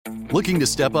Looking to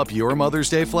step up your Mother's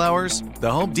Day flowers?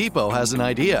 The Home Depot has an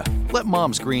idea. Let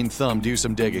Mom's green thumb do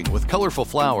some digging with colorful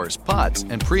flowers, pots,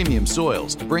 and premium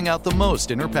soils to bring out the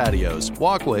most in her patios,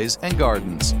 walkways, and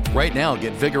gardens. Right now,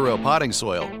 get Vigoro potting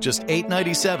soil, just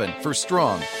 $8.97 for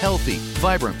strong, healthy,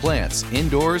 vibrant plants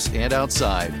indoors and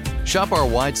outside. Shop our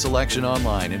wide selection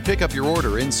online and pick up your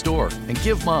order in-store and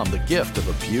give Mom the gift of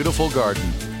a beautiful garden.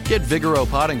 Get Vigoro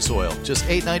potting soil, just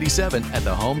 $8.97 at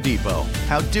the Home Depot.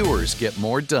 How doers get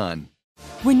more done.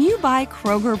 When you buy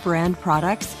Kroger brand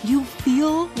products, you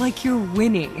feel like you're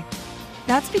winning.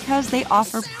 That's because they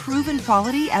offer proven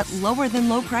quality at lower than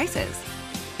low prices.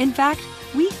 In fact,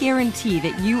 we guarantee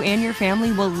that you and your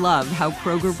family will love how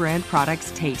Kroger brand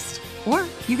products taste, or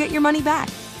you get your money back.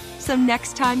 So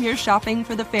next time you're shopping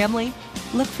for the family,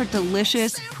 look for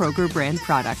delicious Kroger brand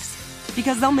products,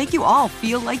 because they'll make you all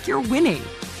feel like you're winning.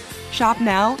 Shop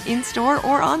now, in-store,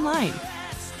 or online.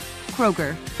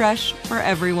 Kroger, fresh for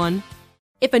everyone.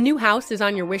 If a new house is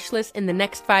on your wish list in the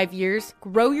next 5 years,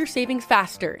 grow your savings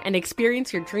faster and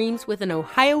experience your dreams with an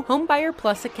Ohio Homebuyer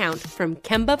Plus account from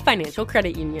Kemba Financial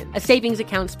Credit Union. A savings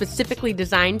account specifically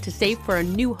designed to save for a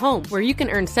new home, where you can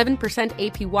earn 7%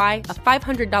 APY,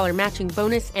 a $500 matching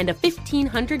bonus, and a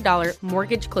 $1,500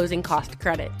 mortgage closing cost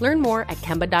credit. Learn more at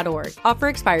Kemba.org. Offer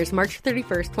expires March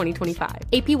 31st, 2025.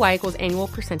 APY equals annual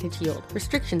percentage yield.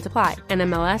 Restrictions apply.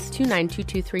 NMLS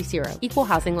 292230. Equal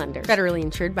housing lender. Federally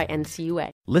insured by NCUA.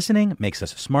 Listening makes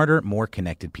us smarter, more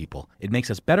connected people. It makes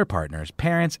us better partners,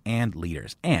 parents, and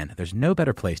leaders. And there's no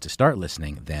better place to start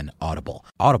listening than Audible.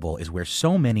 Audible is where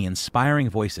so many inspiring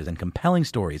voices and compelling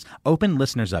stories open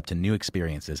listeners up to new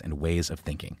experiences and ways of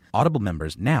thinking. Audible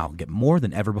members now get more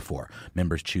than ever before.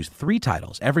 Members choose 3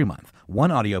 titles every month,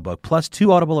 1 audiobook plus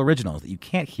 2 Audible originals that you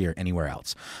can't hear anywhere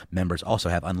else. Members also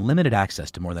have unlimited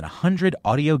access to more than 100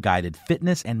 audio-guided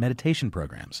fitness and meditation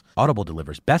programs. Audible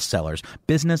delivers bestsellers,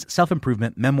 business, self-improvement,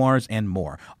 memoirs, and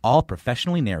more, all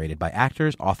professionally narrated by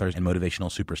actors, authors, and motivational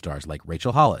superstars like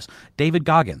Rachel Hollis, David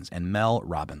Goggins, and Mel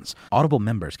Robbins. Audible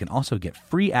members can also get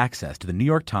free access to the New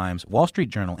York Times, Wall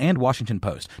Street Journal, and Washington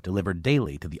Post delivered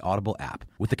daily to the Audible app.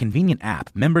 With the convenient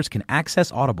app, members can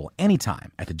access Audible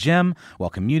anytime, at the gym, while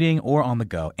commuting, or on the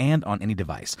go, and on any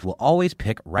device. We'll always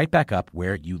pick right back up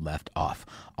where you left off.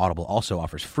 Audible also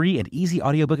offers free and easy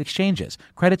audiobook exchanges,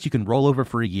 credits you can roll over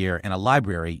for a year, and a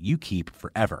library you keep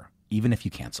forever, even if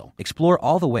you cancel. Explore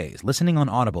all the ways listening on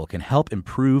Audible can help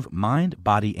improve mind,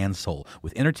 body, and soul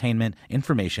with entertainment,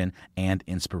 information, and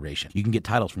inspiration. You can get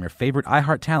titles from your favorite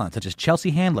iHeart talent, such as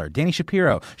Chelsea Handler, Danny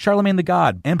Shapiro, Charlemagne the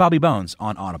God, and Bobby Bones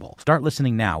on Audible. Start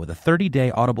listening now with a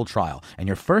 30-day Audible trial, and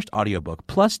your first audiobook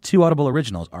plus 2 Audible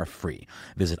originals are free.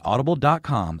 Visit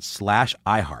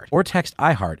audible.com/iHeart or text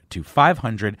iHeart to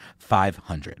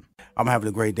 500-500. I'm having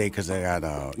a great day because I got,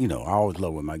 I always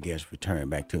love when my guests return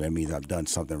back to. That means I've done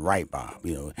something right, Bob,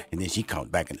 and then she comes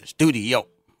back in the studio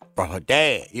for her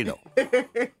dad, and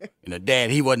the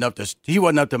dad, he wasn't up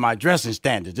to my dressing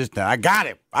standards this time. I got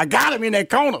him in that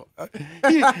corner.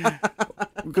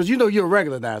 Because you're a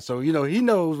regular now, so he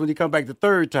knows when he come back the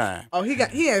third time. Oh, he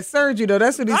had surgery though.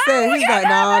 That's what he said. He's like,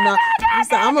 no. He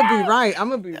said, I'm gonna be right.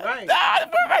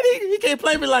 He can't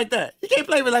play me like that. He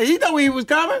know when he was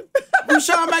coming. From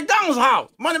Sean McDonald's house.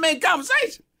 Money Making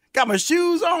Conversation. Got my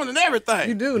shoes on and everything.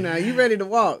 You do now. You ready to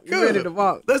walk.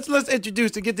 Let's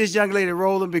introduce to get this young lady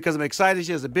rolling because I'm excited.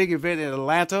 She has a big event in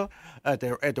Atlanta at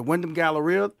the Wyndham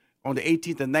Galleria on the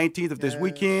 18th and 19th of this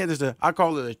weekend. I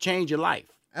call it a change your life.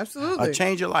 Absolutely. A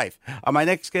change your life. My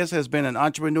next guest has been an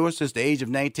entrepreneur since the age of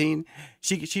 19.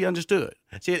 She understood.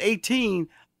 See, at 18,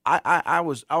 I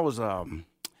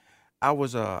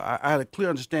had a clear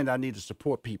understanding I needed to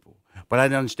support people, but I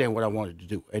didn't understand what I wanted to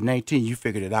do. At 19, you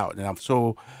figured it out, and I'm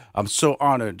so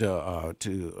honored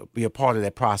to be a part of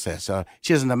that process.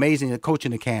 She has an amazing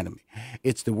coaching academy.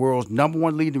 It's the world's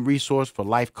 #1 leading resource for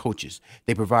life coaches.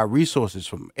 They provide resources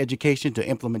from education to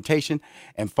implementation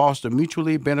and foster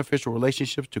mutually beneficial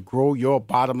relationships to grow your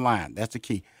bottom line. That's the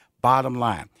key. Bottom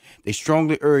line. They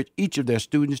strongly urge each of their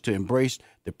students to embrace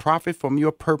the profit from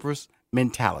your purpose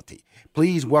mentality.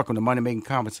 Please welcome to Money Making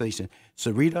Conversation,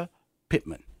 Sarita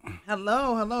Pittman.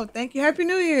 Hello. Thank you. Happy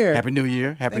New Year. Happy New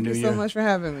Year. Thank you so much for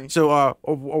having me. So,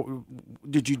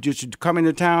 did you come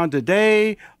into town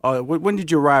today? When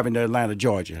did you arrive in Atlanta,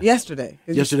 Georgia? Yesterday.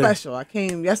 It's special. I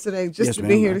came yesterday just to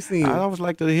be here to see you. I always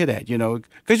like to hear that,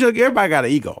 because everybody got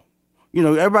an ego.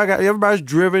 Everybody's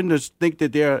driven to think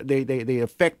that they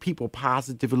affect people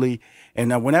positively.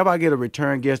 And whenever I get a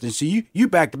return guest and see you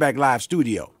back-to-back live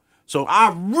studio. So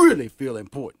I really feel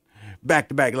important.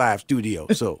 Back-to-back live studio.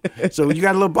 So you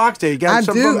got a little box there. You got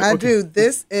I do.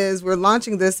 We're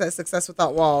launching this at Success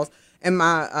Without Walls. in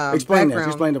my Explain background. that.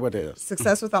 Explain what it is.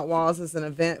 Success Without Walls is an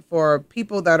event for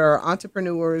people that are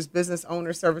entrepreneurs, business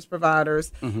owners, service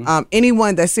providers,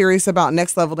 anyone that's serious about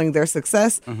next leveling their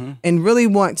success and really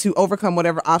want to overcome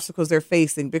whatever obstacles they're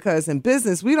facing. Because in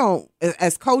business, we don't,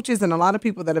 as coaches and a lot of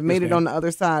people that have made it on the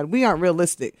other side, we aren't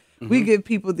realistic. We give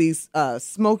people these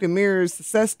smoke and mirrors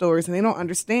success stories, and they don't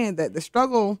understand that the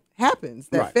struggle happens,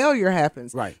 that failure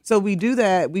happens. Right. So we do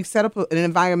that. We set up an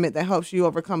environment that helps you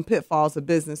overcome pitfalls of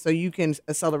business so you can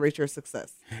accelerate your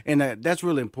success. And that's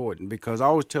really important because I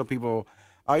always tell people,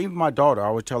 even my daughter, I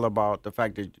always tell her about the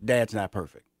fact that dad's not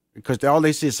perfect. Because all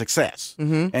they see is success,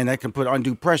 and that can put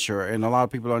undue pressure. And a lot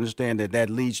of people understand that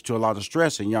leads to a lot of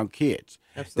stress in young kids.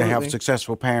 Absolutely. They have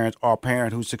successful parents, or a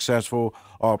parent who's successful,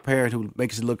 or a parent who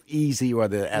makes it look easy,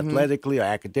 whether athletically or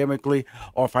academically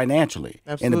or financially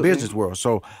in the business world.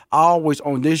 So I always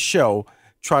on this show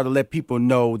try to let people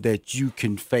know that you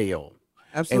can fail.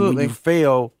 Absolutely. And when you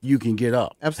fail, you can get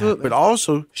up. Absolutely. But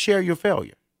also share your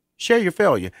failure. Share your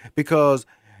failure because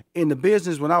in the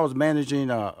business, when I was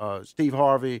managing Steve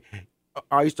Harvey,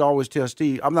 I used to always tell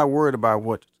Steve, I'm not worried about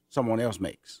what someone else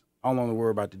makes. I'm only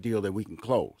worried about the deal that we can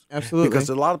close. Absolutely. Because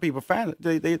a lot of people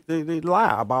they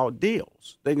lie about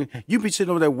deals. You be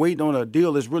sitting over there waiting on a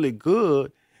deal that's really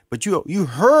good, but you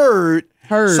heard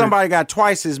somebody got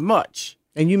twice as much.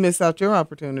 And you miss out your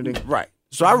opportunity. Right.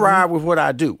 So I ride with what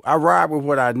I do. I ride with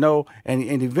what I know, and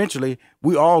eventually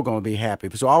we all going to be happy.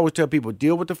 So I always tell people,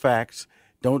 deal with the facts.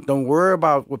 Don't worry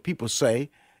about what people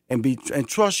say, and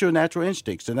trust your natural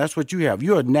instincts. And that's what you have.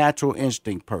 You're a natural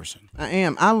instinct person. I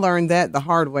am. I learned that the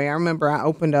hard way. I remember I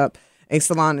opened up a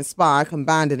salon and spa. I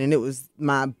combined it, and it was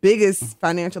my biggest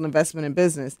financial investment in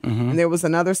business. And there was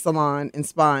another salon and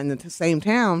spa in the same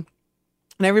town,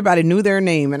 and everybody knew their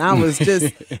name. And I was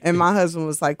just, and my husband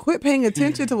was like, quit paying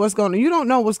attention to what's going on. You don't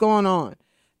know what's going on.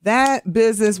 That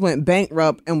business went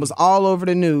bankrupt and was all over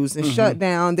the news and shut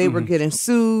down. They were getting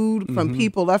sued from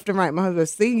people left and right. My husband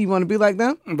said, see, you want to be like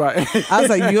them? Right. I was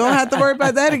like, you don't have to worry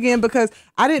about that again because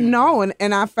I didn't know.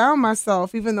 And I found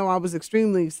myself, even though I was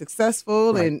extremely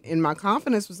successful and my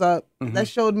confidence was up, that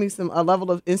showed me a level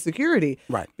of insecurity.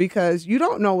 Right. Because you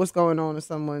don't know what's going on in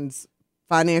someone's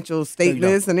financial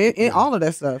statements and all of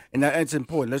that stuff. And that's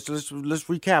important. Let's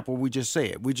recap what we just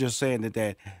said. We're just saying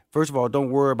that first of all,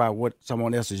 don't worry about what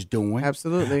someone else is doing.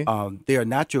 Absolutely. They are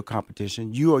not your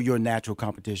competition. You are your natural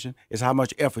competition. It's how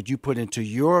much effort you put into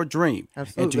your dream,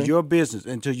 into your business,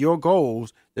 into your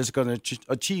goals that's going to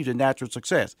achieve the natural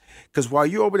success. Because while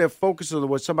you're over there focusing on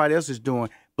what somebody else is doing,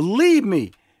 believe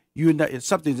me,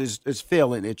 something is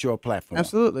failing at your platform.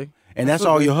 Absolutely. And that's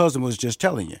all your husband was just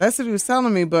telling you. That's what he was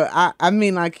telling me. But I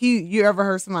mean, like you ever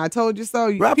heard somebody, I told you so?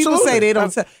 Absolutely. People say they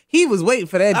don't tell. He was waiting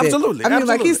for that day. Absolutely. I mean,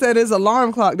 like he said, his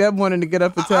alarm clock that morning to get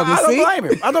up and tell me. I don't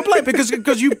blame him. I don't blame him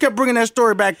because you kept bringing that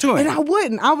story back to him. And I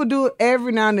wouldn't. I would do it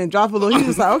every now and then, drop a little. He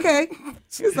was like, okay.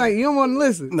 He's like, you don't want to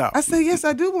listen? No. I said, yes,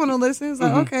 I do want to listen. He was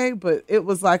like, okay. But it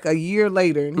was like a year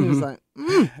later. And he was like,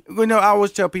 I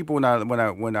always tell people when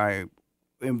I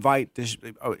invite this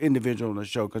individual on the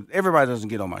show, because everybody doesn't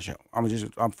get on my show.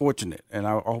 I'm fortunate, and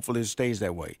hopefully it stays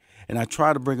that way. And I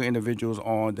try to bring individuals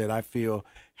on that I feel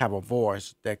have a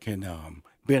voice that can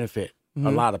benefit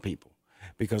a lot of people,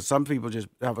 because some people just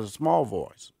have a small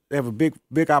voice. They have a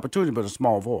big opportunity, but a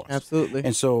small voice. Absolutely.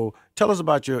 And so, tell us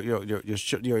about your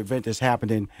event that's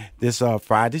happening this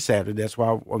Friday, Saturday. That's why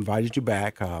I invited you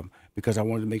back, because I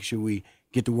wanted to make sure we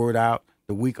get the word out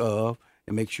the week of,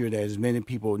 and make sure that as many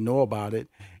people know about it.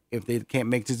 If they can't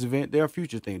make this event, there are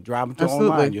future things. Drive them to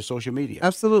online, your social media.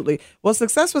 Absolutely. Well,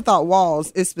 Success Without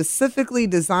Walls is specifically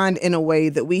designed in a way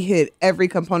that we hit every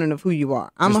component of who you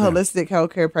are. I'm a holistic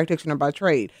healthcare practitioner by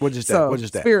trade. What is that? So, what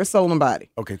is that? Spirit, soul, and body.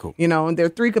 Okay, cool. And there are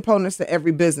 3 components to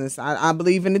every business. I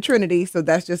believe in the Trinity, so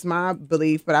that's just my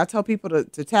belief. But I tell people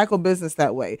to tackle business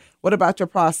that way. What about your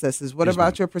processes? What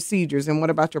about your procedures? And what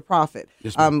about your profit?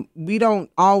 Yes, we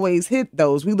don't always hit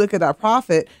those. We look at our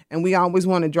profit, and we always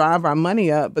want to drive our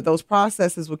money up, but those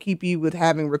processes will keep you with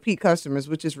having repeat customers,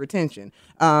 which is retention.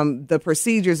 The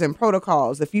procedures and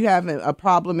protocols. If you have a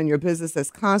problem in your business that's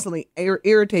constantly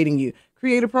irritating you,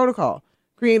 create a protocol.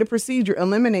 Create a procedure,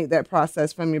 eliminate that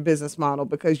process from your business model,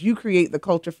 because you create the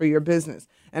culture for your business.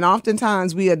 And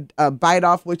oftentimes we bite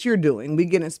off what you're doing. We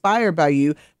get inspired by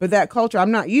you, but that culture,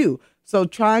 I'm not you. So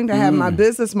trying to have my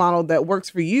business model that works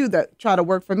for you, that try to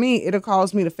work for me, it'll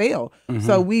cause me to fail.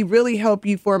 So we really help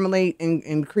you formulate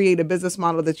and create a business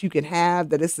model that you can have,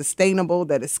 that is sustainable,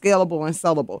 that is scalable and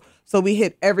sellable. So we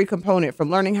hit every component, from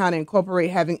learning how to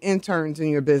incorporate having interns in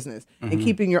your business and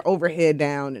keeping your overhead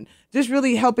down, and just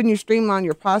really helping you streamline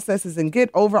your processes and get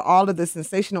over all of the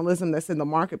sensationalism that's in the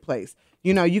marketplace.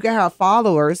 You can have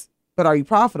followers, but are you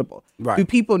profitable? Right. Do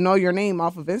people know your name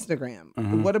off of Instagram?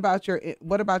 Mm-hmm. What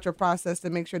about your process to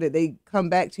make sure that they come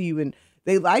back to you and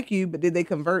they like you, but did they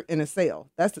convert in a sale?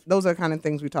 Those are kind of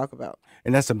things we talk about.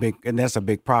 And that's a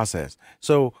big process.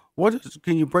 So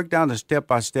can you break down the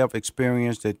step-by-step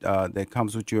experience that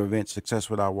comes with your event, Success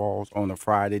With Our Walls, on a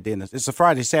Friday? Then it's a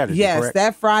Friday, Saturday, yes, correct?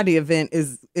 that Friday event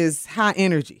is high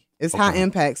energy. It's high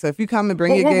impact. So if you come and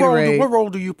bring your Gatorade. What role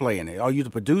do you play in it? Are you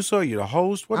the producer? Are you the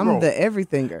host? What role? I'm the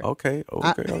everythinger. Okay.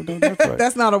 That's right.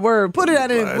 That's not a word. Put that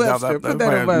in Webster. Put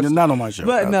that in Webster. Not on my show.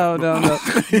 But no.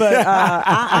 But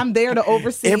I'm there to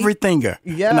oversee. Everythinger.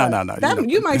 Yeah. No.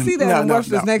 You might see that in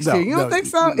Webster's next year. You don't think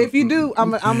so? If you do, I'm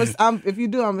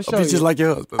gonna show you. Just like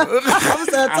your husband.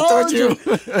 I told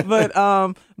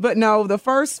you. But no, the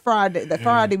first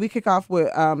Friday we kick off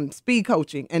with speed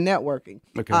coaching and networking.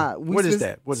 Okay. What is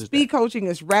that? Speed coaching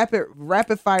is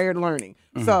rapid fire learning.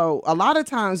 Mm-hmm. So a lot of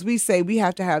times we say we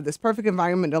have to have this perfect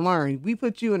environment to learn. We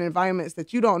put you in environments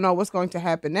that you don't know what's going to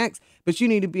happen next, but you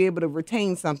need to be able to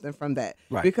retain something from that.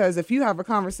 Right. Because if you have a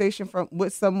conversation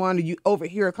with someone, or you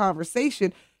overhear a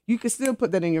conversation, you can still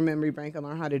put that in your memory bank and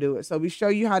learn how to do it. So we show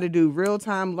you how to do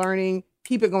real-time learning,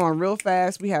 keep it going real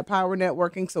fast. We have power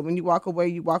networking. So when you walk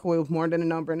away with more than a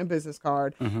number and a business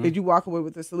card. Mm-hmm. Did you walk away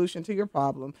with a solution to your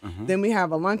problem? Mm-hmm. Then we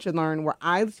have a lunch and learn where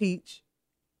I teach.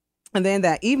 And then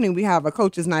that evening we have a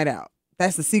coach's night out.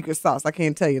 That's the secret sauce. I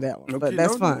can't tell you that one, but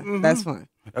that's fun. Mm-hmm. That's fun.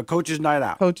 A coach's night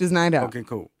out. Coach's night out. Okay,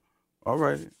 cool. All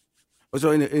right.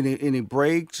 So any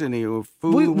breaks, any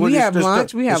food? We have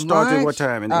lunch. We have lunch. At what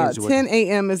time? And 10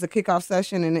 a.m. is the kickoff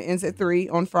session, and it ends at 3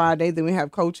 on Friday. Then we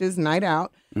have coaches night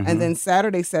out, mm-hmm. and then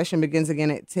Saturday session begins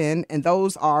again at 10, and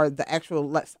those are the actual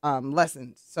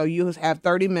lessons. So you have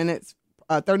 30-minute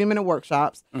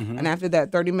workshops, mm-hmm. and after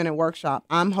that 30-minute workshop,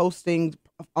 I'm hosting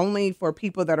only for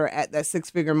people that are at that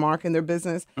 6-figure mark in their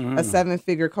business, mm-hmm. a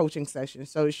 7-figure coaching session.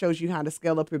 So it shows you how to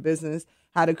scale up your business,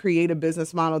 how to create a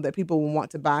business model that people will want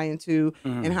to buy into,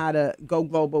 mm-hmm. and how to go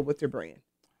global with your brand.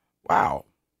 Wow.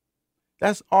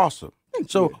 That's awesome.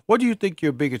 Thank you. What do you think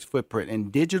your biggest footprint in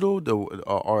digital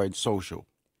or in social?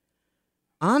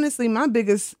 Honestly, my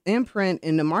biggest imprint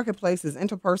in the marketplace is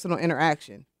interpersonal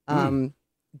interaction.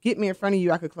 Get me in front of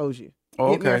you, I could close you.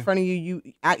 Okay. Get me in front of you.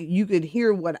 You could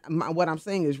hear what I'm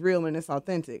saying is real and it's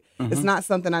authentic. Mm-hmm. It's not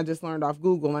something I just learned off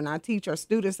Google. And I teach our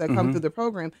students that come mm-hmm. through the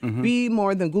program, mm-hmm. be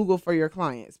more than Google for your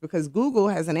clients, because Google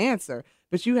has an answer,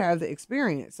 but you have the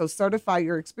experience. So certify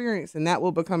your experience, and that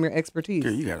will become your expertise.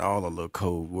 Girl, you got all the little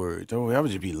code words. Oh, I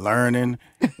would just be learning,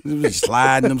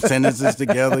 sliding them sentences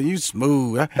together. You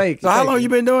smooth. Thank you. How long you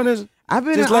been doing this? I've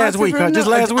been just last week. I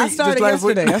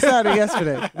started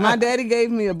yesterday. My daddy gave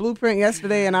me a blueprint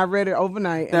yesterday, and I read it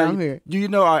overnight, and I'm here. Do you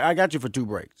know I got you for 2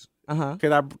 breaks? Uh-huh.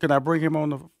 Can I bring him on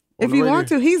the? If you want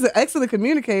to, he's an excellent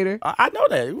communicator. I know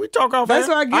that. We talk off. That's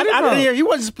where I get it from. I didn't hear. He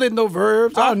wasn't splitting no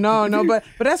verbs. Oh, no. But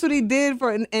that's what he did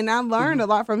and I learned a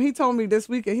lot from him. He told me this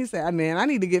weekend, he said, man, I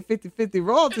need to get 50-50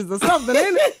 royalties or something,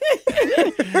 ain't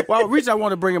it? Well, the reason I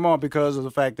want to bring him on because of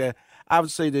the fact that I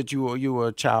would say that you were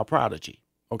a child prodigy.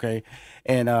 Okay.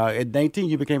 And at 19,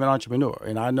 you became an entrepreneur.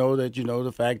 And I know that you know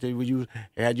the fact that you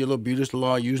had your little beauty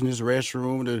salon using this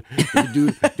restroom to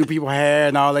do people hair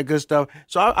and all that good stuff.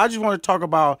 So I just want to talk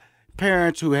about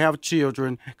parents who have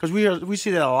children, because we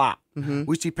see that a lot. Mm-hmm.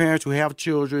 We see parents who have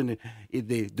children.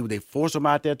 Do they force them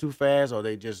out there too fast, or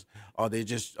are they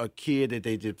just a kid that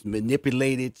they just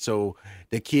manipulated so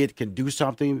the kid can do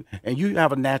something? And you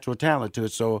have a natural talent to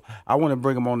it. So I want to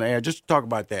bring them on the air just to talk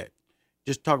about that.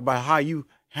 Just talk about how you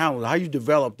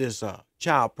developed this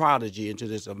child prodigy into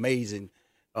this amazing,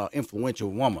 influential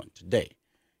woman today.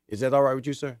 Is that all right with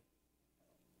you, sir?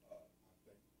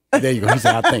 There you go. He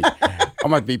said, I think. I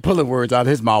might be pulling words out of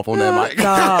his mouth on that mic.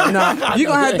 No. You're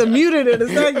going to have to mute it in a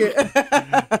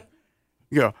second.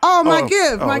 Yeah. Oh, my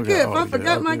gift. I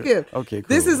forgot my gift. Okay, cool.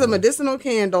 This is a medicinal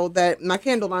candle that my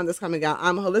candle line that's coming out.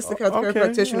 I'm a holistic healthcare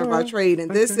practitioner by trade,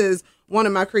 and this is one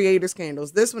of my creators'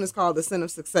 candles. This one is called the Sin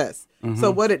of Success. Mm-hmm.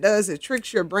 So what it does, it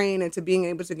tricks your brain into being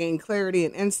able to gain clarity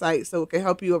and insight so it can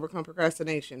help you overcome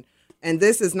procrastination. And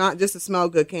this is not just a smell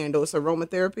good candle. It's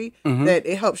aromatherapy that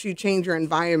it helps you change your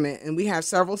environment. And we have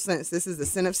several scents. This is the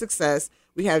Sin of Success.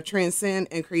 We have Transcend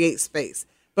and Create Space.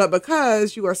 But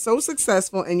because you are so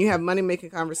successful and you have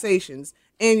money-making conversations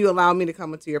and you allow me to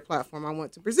come into your platform, I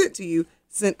want to present to you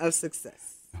Scent of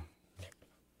Success.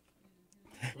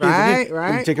 Right.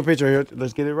 Let me take a picture here.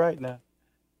 Let's get it right now.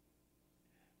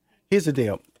 Here's the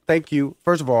deal. Thank you.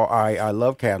 First of all, I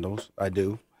love candles. I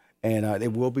do. And they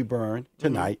will be burned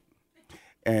tonight.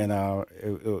 And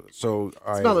so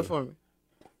smell it for me.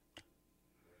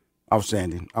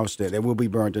 Outstanding. They will be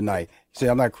burned tonight. See,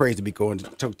 I'm not crazy to be going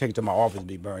to take it to my office and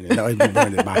be burning. No, it'd be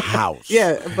burning at my house.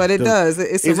 Yeah, but it does.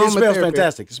 It's It smells aromatherapy.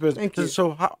 fantastic. Thank you.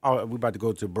 So we're about to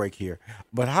go to a break here.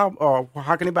 But how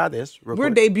can you buy this? We're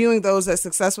quick? debuting those at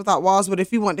Success Without Walls, but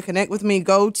if you want to connect with me,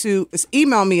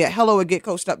 email me at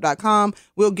hello@getcoachedup.com.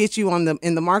 We'll get you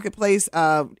in the marketplace,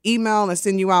 email and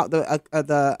send you out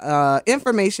the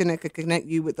information that could connect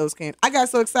you with those candles. I got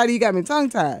so excited, you got me tongue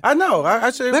tied. I know.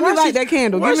 I said, Let me light that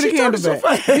candle. Give me the candle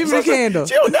back. Give me the candle.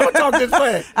 She'll never talk this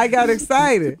fast. I got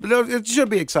excited. But it should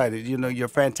be excited. You know, you're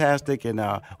fantastic, and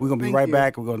we're gonna be Thank right you.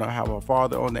 back. We're gonna have our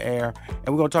father on the air, and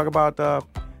we're gonna talk about the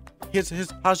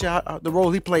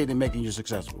role he played in making you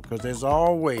successful. Because there's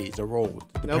always a role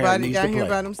the parent Nobody needs got to here play.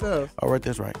 by themselves. All right,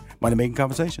 that's right. Money Making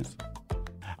Conversations.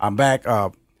 I'm back,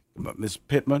 Ms.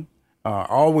 Pittman.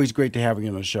 Always great to have you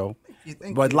on the show.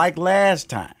 Thank But you. like last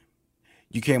time,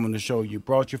 you came on the show. You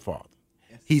brought your father.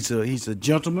 He's a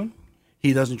gentleman.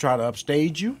 He doesn't try to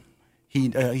upstage you.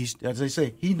 He's, as they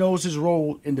say, he knows his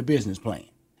role in the business plan.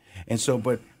 And so,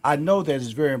 but I know that it's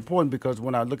very important because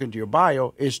when I look into your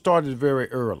bio, it started very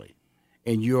early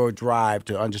in your drive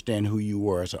to understand who you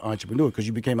were as an entrepreneur, because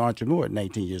you became an entrepreneur at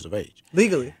 19 years of age.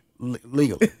 Legally.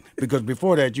 Legally. Because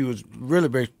before that, you was really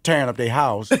very tearing up their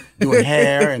house, doing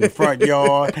hair in the front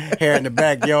yard, hair in the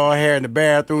backyard, hair in the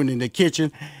bathroom, in the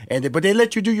kitchen, but they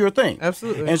let you do your thing.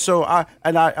 Absolutely. And so,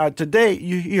 today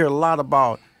you hear a lot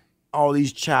about all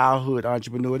these childhood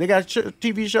entrepreneurs. They got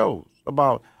TV shows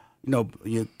about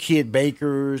your kid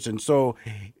bakers, and so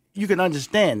you can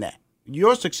understand that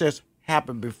your success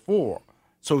happened before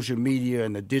social media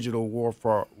and the digital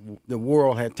warfare, the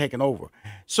world had taken over.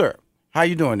 Sir, how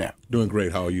you doing now? Doing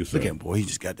great. How are you, sir? Look at him, boy. He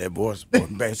just got that voice,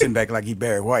 sitting back like he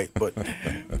Barry White. But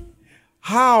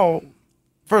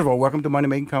first of all, welcome to Money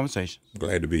Making Conversations.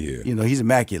 Glad to be here. He's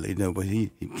immaculate, but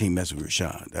he can't mess with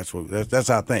Rashawn. That's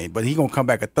our thing. But he gonna come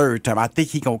back a third time. I think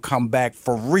he gonna come back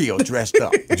for real, dressed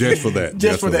up. Just for that.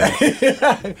 Just for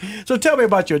that. So tell me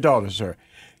about your daughter, sir.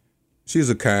 She's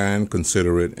a kind,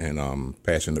 considerate, and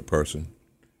passionate person.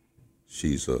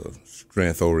 She's a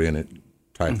strength-oriented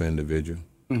type of individual.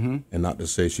 Mm-hmm. And not to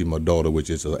say she's my daughter, which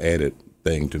is an added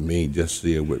thing to me, just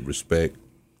see her with respect.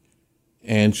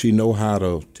 And she know how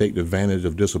to take advantage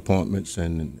of disappointments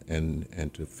and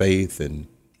to faith and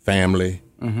family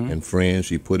and friends.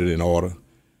 She put it in order.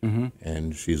 Mm-hmm.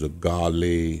 And she's a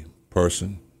godly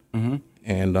person. Mm-hmm.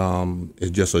 And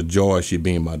it's just a joy she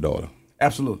being my daughter.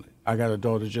 Absolutely. I got a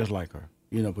daughter just like her,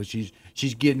 but she's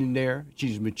getting there.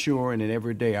 She's maturing, and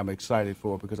every day I'm excited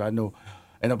for her because I know,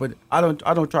 but I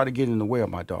don't try to get in the way of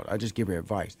my daughter. I just give her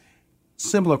advice.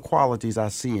 Similar qualities I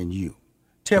see in you.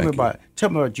 Tell me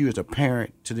about you as a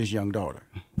parent to this young daughter.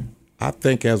 I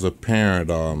think as a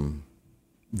parent,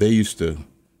 they used to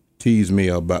tease me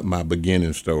about my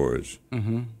beginning stories.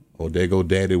 Mm-hmm. Oh, there go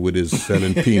daddy with his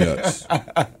selling peanuts.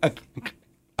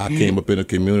 I came up in a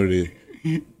community,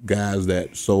 guys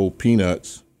that sold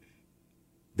peanuts,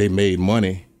 they made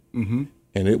money, and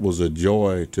it was a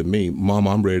joy to me. Mom,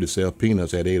 I'm ready to sell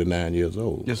peanuts at 8 or 9 years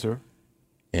old. Yes, sir.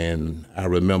 And I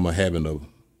remember having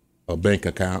a bank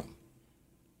account.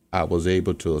 I was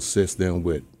able to assist them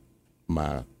with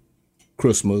my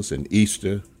Christmas and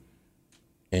Easter,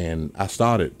 and I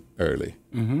started early.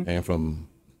 Mm-hmm.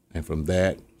 And from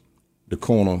that, the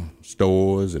corner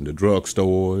stores and the drug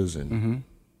stores, and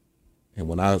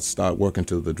when I started working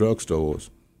to the drug stores,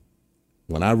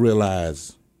 when I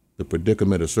realized the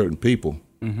predicament of certain people,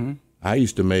 I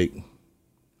used to make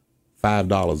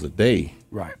 $5 a day,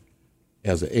 right,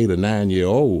 as an 8 or 9 year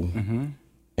old,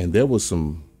 and there was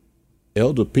some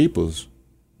elder peoples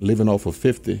living off of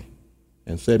 $50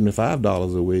 and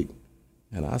 $75 a week,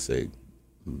 and I said,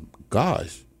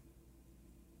 gosh,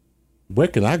 where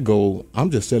can I go? I'm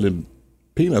just selling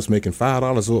peanuts, making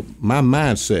 $5. So my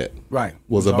mindset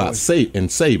was about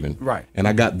saving. Right. And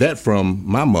I got that from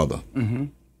my mother. Mm-hmm.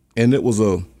 And it was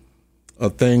a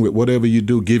thing with whatever you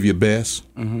do, give your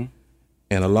best. Mm-hmm.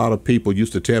 And a lot of people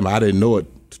used to tell me, I didn't know it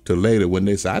till later when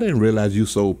they said, I didn't realize you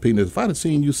sold peanuts. If I'd have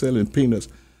seen you selling peanuts,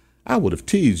 I would have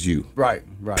teased you. Right.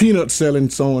 Peanut selling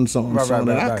so and so and so. Right,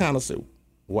 and I kind of said,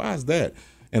 why is that?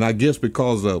 And I guess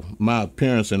because of my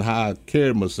appearance and how I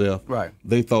carried myself,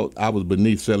 they thought I was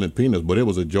beneath selling peanuts, but it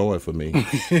was a joy for me.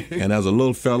 And as a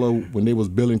little fellow, when they was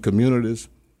building communities,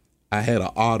 I had an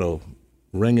auto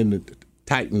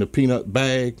tighten the peanut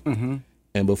bag. Mm-hmm.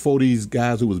 And before these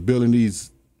guys who was building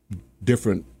these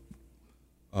different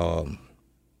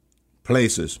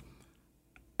places,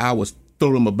 I was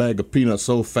throwing a bag of peanuts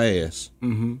so fast.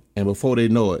 Mm-hmm. And before they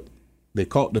know it, they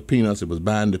caught the peanuts, it was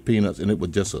buying the peanuts, and it was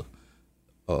just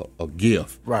a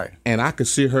gift. Right. And I could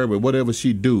see her with whatever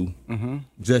she do,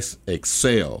 just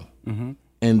excel. Mm-hmm.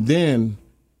 And then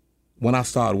when I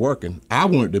started working, I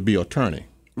wanted to be an attorney.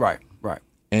 Right.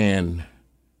 And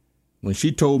when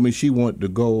she told me she wanted to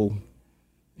go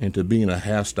into being a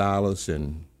hairstylist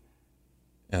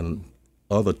and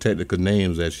other technical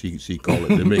names, as she called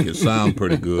it, to make it sound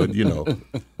pretty good,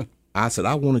 I said,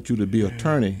 I wanted you to be an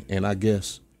attorney, and I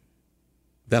guess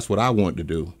that's what I wanted to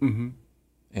do. Mm-hmm.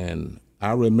 And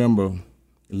I remember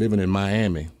living in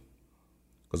Miami,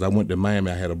 because I went to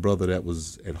Miami. I had a brother that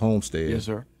was at Homestead. Yes,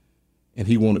 sir. And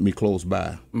he wanted me close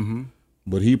by. Mm-hmm.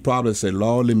 But he probably said,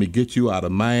 Lord, let me get you out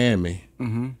of Miami,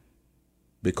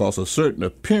 because a certain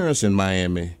appearance in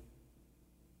Miami,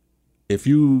 if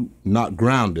you not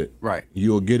grounded, right,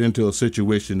 you'll get into a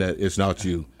situation that it's not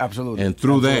you. Absolutely. And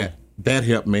through that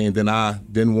helped me, and then I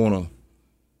didn't want to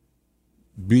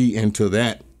be into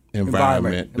that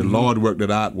environment. The Lord worked it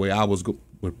out where I was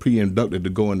pre-inducted to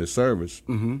go into service.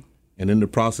 Mm-hmm. And in the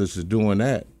process of doing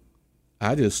that,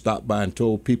 I just stopped by and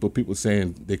told people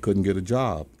saying they couldn't get a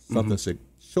job. Something said,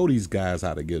 show these guys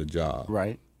how to get a job.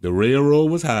 Right. The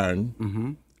railroad was hiring.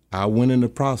 Mm-hmm. I went in the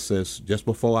process just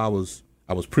before I was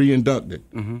pre-inducted.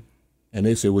 Mm-hmm. And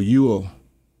they said, well, you will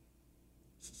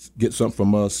get something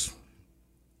from us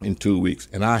in 2 weeks.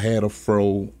 And I had a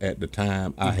fro at the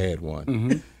time. I had one.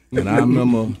 Mm-hmm. And I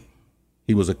remember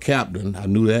he was a captain. I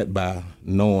knew that by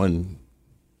knowing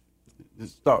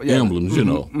emblems,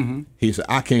 Mm-hmm. He said,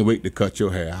 I can't wait to cut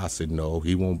your hair. I said, no,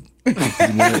 he won't.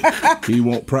 He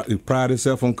won't pride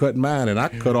himself on cutting mine, and I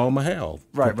cut all my hair off.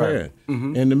 Right.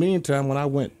 Mm-hmm. In the meantime, when I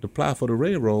went to apply for the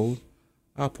railroad,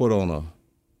 I put on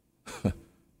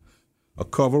a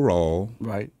coverall,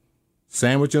 right,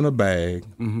 sandwich in a bag,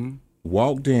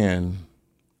 walked in.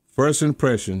 First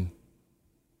impression,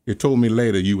 it told me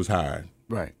later you was hired.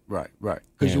 Right.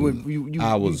 Because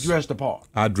you dressed the part.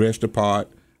 I dressed the part.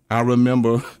 I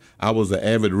remember I was an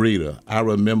avid reader. I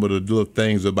remember the little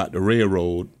things about the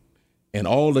railroad, and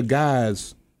all the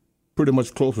guys pretty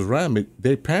much closest around me,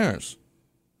 their parents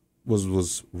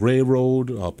was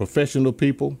railroad professional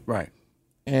people. Right.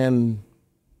 And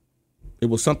it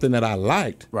was something that I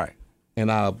liked. Right.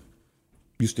 And I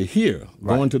used to hear,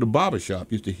 going to the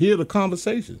barbershop, used to hear the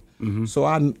conversation. Mm-hmm. So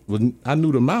I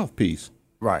knew the mouthpiece.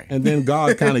 Right. And then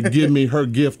God kind of gave me her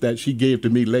gift that she gave to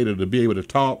me later to be able to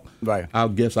talk. Right. I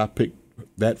guess I picked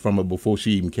that from her before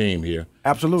she even came here.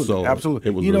 Absolutely. So absolutely.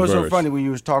 It was it's so reversed. funny when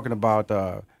you was talking about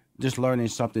just learning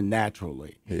something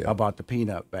naturally about the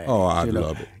peanut bag. Oh, I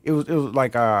love it. It was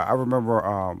like I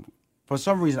remember for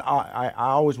some reason I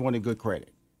always wanted good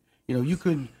credit. You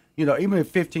couldn't. Even at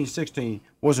 15, 16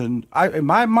 wasn't. In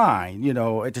my mind,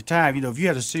 at the time, if you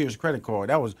had a Sears credit card,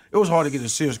 it was hard to get a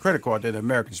Sears credit card than an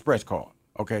American Express card.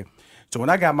 Okay, so when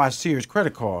I got my Sears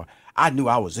credit card, I knew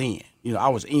I was in. I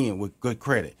was in with good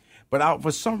credit. But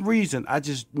for some reason, I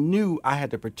just knew I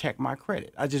had to protect my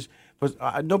credit.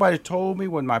 Nobody told me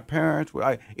when my parents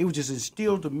were. It was just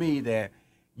instilled to me that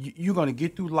you're going to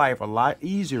get through life a lot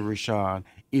easier, Rashawn,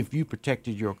 if you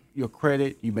protected your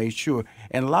credit. You made sure.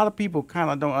 And a lot of people kind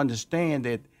of don't understand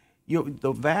that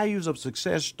the values of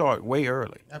success start way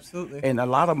early. Absolutely. And a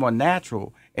lot of them are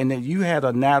natural. And then you had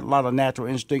a lot of natural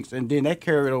instincts, and then that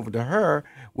carried over to her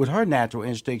with her natural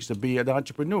instincts to be an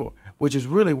entrepreneur, which is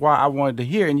really why I wanted to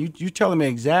hear. And you telling me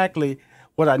exactly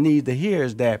what I need to hear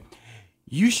is that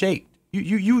you shaped.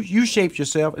 You shaped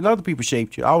yourself, and other people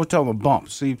shaped you. I always tell them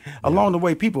bumps. See, along the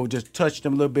way, people just touch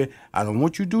them a little bit. I don't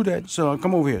want you to do that, son.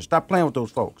 Come over here. Stop playing with those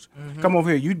folks. Mm-hmm. Come over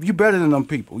here. You better than them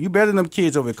people. You better than them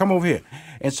kids over here. Come over here.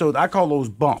 And so I call those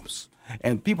bumps.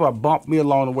 And people have bumped me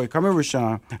along the way. Come here,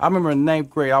 Rashawn. I remember in 9th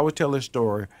grade, I always tell this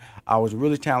story. I was a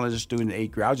really talented student in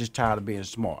 8th grade. I was just tired of being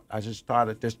smart. I just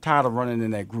tired of running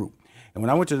in that group. And when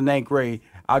I went to the 9th grade,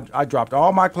 I dropped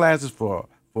all my classes for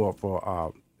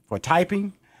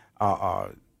typing,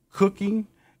 cooking,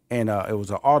 and it was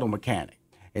an auto mechanic.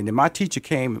 And then my teacher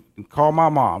came and called my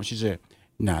mom. She said,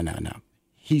 no,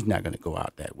 he's not going to go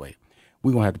out that way.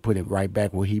 We're going to have to put him right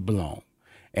back where he belongs.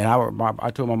 And I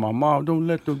told my mom, don't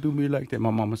let them do me like that. My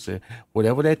mama said,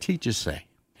 whatever that teacher say,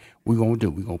 we're going to do.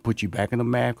 We're going to put you back in the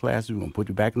math classes. We're going to put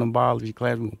you back in the biology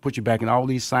class. We're going to put you back in all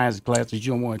these science classes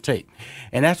you don't want to take.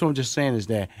 And that's what I'm just saying is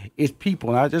that it's people,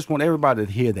 and I just want everybody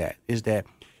to hear that, is that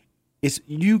it's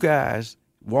you guys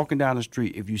walking down the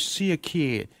street. If you see a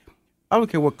kid, I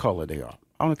don't care what color they are.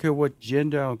 I don't care what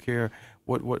gender. I don't care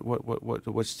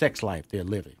what sex life they're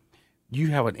living. you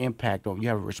have an impact on, you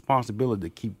have a responsibility to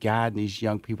keep guiding these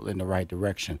young people in the right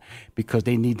direction because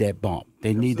they need that bump.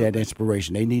 They need that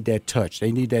inspiration. They need that touch.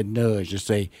 They need that nudge to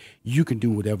say, you can do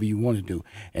whatever you want to do.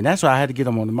 And that's why I had to get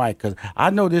them on the mic, because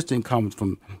I know this didn't come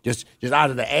from just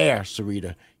out of the air,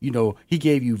 Sarita. You know, he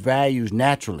gave you values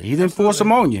naturally. He didn't force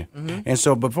them on you. And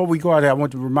so before we go out there, I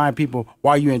want to remind people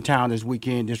why you're in town this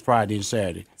weekend, this Friday and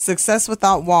Saturday. Success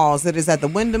Without Walls. It is at the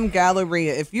Wyndham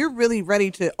Galleria. If you're really ready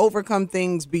to overcome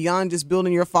things beyond just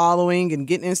building your following and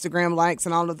getting Instagram likes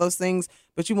and all of those things,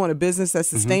 but you want a business that's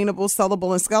sustainable,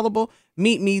 sellable, and scalable,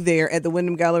 meet me there at the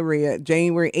Wyndham Galleria,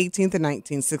 January 18th and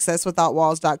 19th.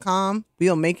 SuccessWithoutWalls.com.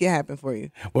 We'll make it happen for you.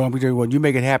 Well, I'm going to you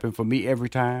make it happen for me every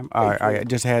time. I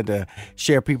just had to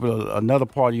share people another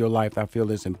part of your life I feel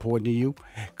is important to you,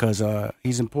 because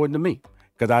he's important to me,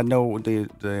 because I know the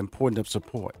importance of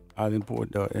support.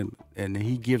 And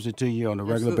he gives it to you on a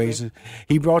regular basis.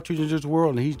 He brought you to this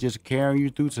world, and he's just carrying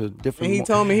you through to different. And he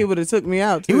told me he would have took me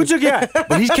out too. He would have took you out,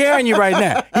 but he's carrying you right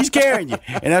now. He's carrying you,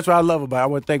 and that's what I love about it. I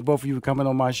want to thank both of you for coming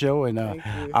on my show, and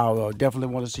I'll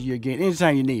definitely want to see you again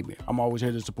anytime you need me. I'm always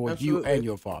here to support you and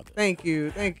your father. Thank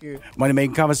you. Money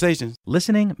Making Conversations.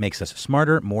 Listening makes us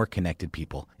smarter, more connected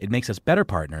people. It makes us better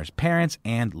partners, parents,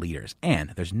 and leaders.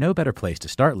 And there's no better place to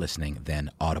start listening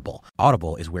than Audible.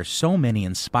 Audible is where so many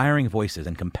inspiring voices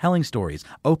and compelling stories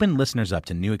open listeners up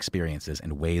to new experiences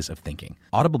and ways of thinking.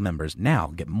 Audible members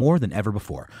now get more than ever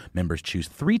before. Members choose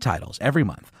 3 titles every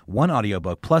month, 1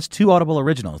 audiobook plus 2 Audible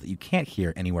originals that you can't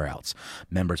hear anywhere else.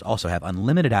 Members also have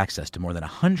unlimited access to more than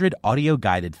 100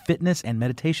 audio-guided fitness and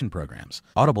meditation programs.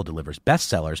 Audible delivers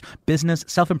bestsellers, business,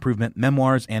 self-improvement,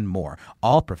 memoirs, and more,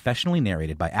 all professionally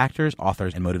narrated by actors,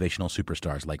 authors, and motivational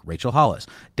superstars like Rachel Hollis,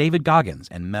 David Goggins,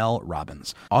 and Mel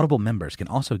Robbins. Audible members can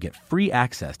also get free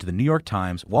access to the New York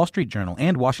Times, Wall Street Journal,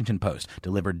 and Washington Post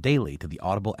delivered daily to the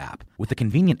Audible app. With the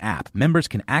convenient app, members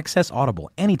can access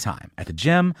Audible anytime, at the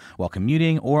gym, while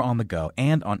commuting, or on the go,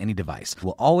 and on any device.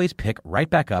 We'll always pick right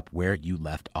back up where you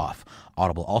left off.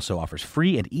 Audible also offers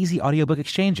free and easy audiobook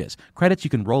exchanges, credits you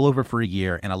can roll over for a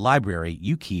year, and a library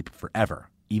you keep forever,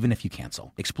 even if you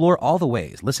cancel. Explore all the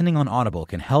ways listening on Audible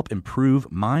can help improve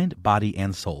mind, body,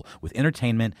 and soul with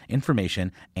entertainment,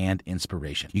 information, and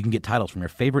inspiration. You can get titles from your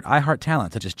favorite iHeart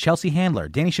talent such as Chelsea Handler,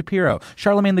 Danny Shapiro,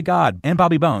 Charlemagne the God, and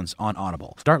Bobby Bones on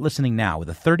Audible. Start listening now with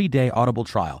a 30-day Audible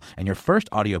trial, and your first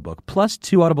audiobook plus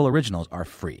 2 Audible originals are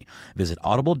free. Visit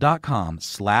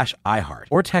audible.com/iHeart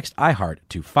or text iHeart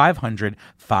to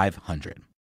 500-500.